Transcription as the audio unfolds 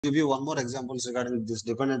give you one more examples regarding this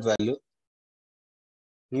dependent value.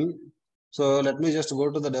 So let me just go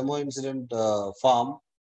to the demo incident form.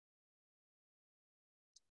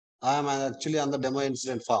 I am actually on the demo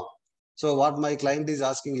incident form. So what my client is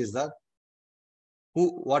asking is that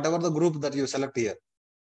whatever the group that you select here,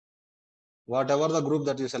 whatever the group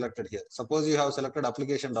that you selected here, suppose you have selected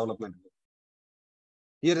application development group.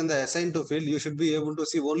 Here in the assign to field, you should be able to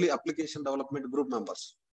see only application development group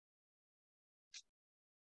members.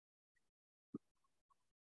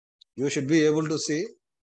 You should be able to see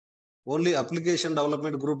only application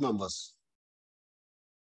development group members.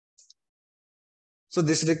 So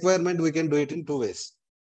this requirement, we can do it in two ways.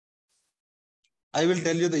 I will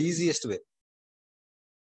tell you the easiest way.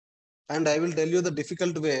 And I will tell you the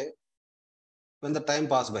difficult way when the time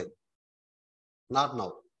pass by. Not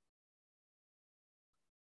now.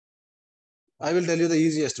 I will tell you the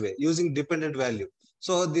easiest way using dependent value.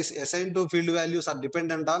 So this assign to field values are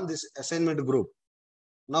dependent on this assignment group.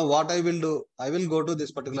 Now what I will do, I will go to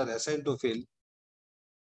this particular assign to field.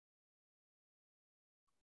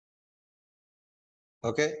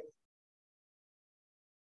 Okay.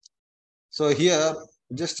 So here,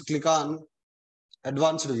 just click on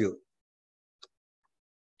advanced view.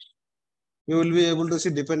 You will be able to see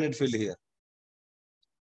dependent field here.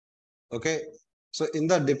 Okay. So in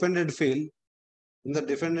the dependent field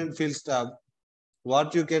tab,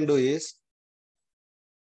 what you can do is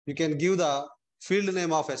you can give the field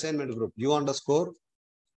name of assignment group, U underscore.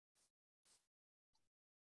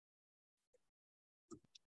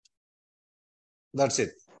 That's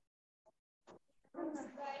it.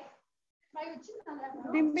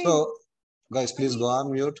 So guys, please go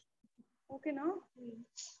on mute. Okay, now.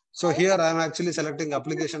 So here I am actually selecting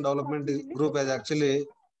application development group as actually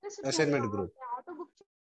assignment group.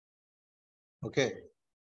 Okay.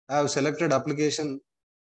 I have selected application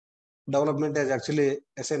development as actually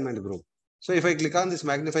assignment group. So if I click on this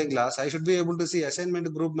magnifying glass, I should be able to see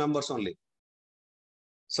assignment group members only.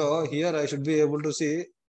 So here I should be able to see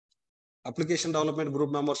application development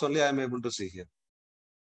group members only I am able to see here.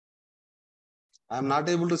 I am not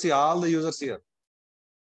able to see all the users here.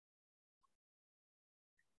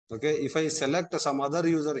 Okay, if I select some other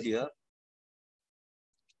user here,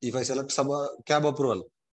 if I select some cab approval,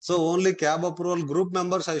 so only cab approval group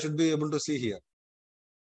members I should be able to see here.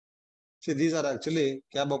 See, these are actually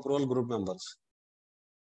cab approval group members.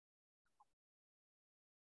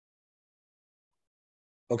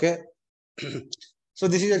 Okay. So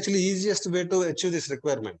this is actually easiest way to achieve this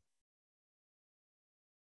requirement.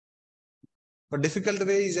 But difficult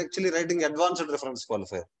way is actually writing advanced reference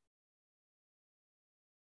qualifier.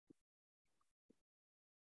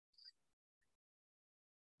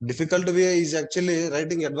 Difficult way is actually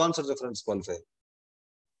writing advanced reference qualifier.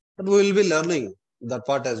 But we will be learning that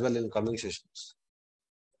part as well in coming sessions.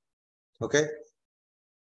 Okay.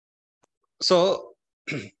 So